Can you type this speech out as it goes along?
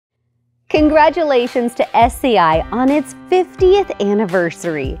Congratulations to SCI on its 50th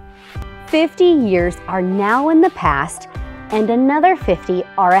anniversary. 50 years are now in the past, and another 50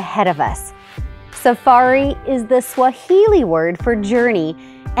 are ahead of us. Safari is the Swahili word for journey,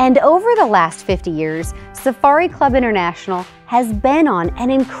 and over the last 50 years, Safari Club International has been on an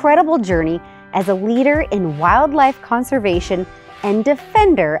incredible journey as a leader in wildlife conservation and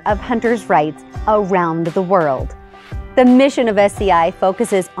defender of hunters' rights around the world. The mission of SCI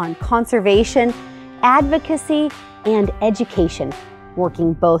focuses on conservation, advocacy, and education,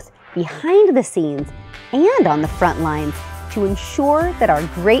 working both behind the scenes and on the front lines to ensure that our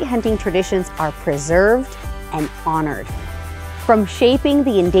great hunting traditions are preserved and honored. From shaping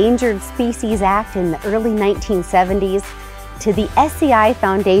the Endangered Species Act in the early 1970s to the SCI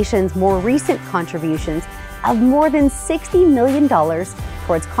Foundation's more recent contributions of more than $60 million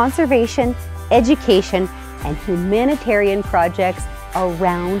towards conservation, education, and humanitarian projects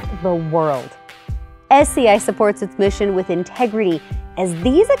around the world. SCI supports its mission with integrity, as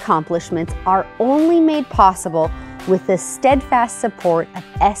these accomplishments are only made possible with the steadfast support of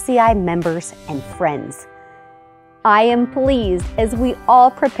SCI members and friends. I am pleased as we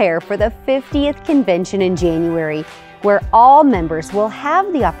all prepare for the 50th convention in January, where all members will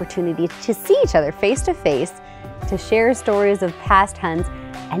have the opportunity to see each other face to face, to share stories of past hunts,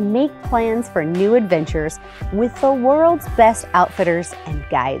 and make plans for new adventures with the world's best outfitters and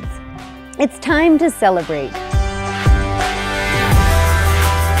guides. It's time to celebrate.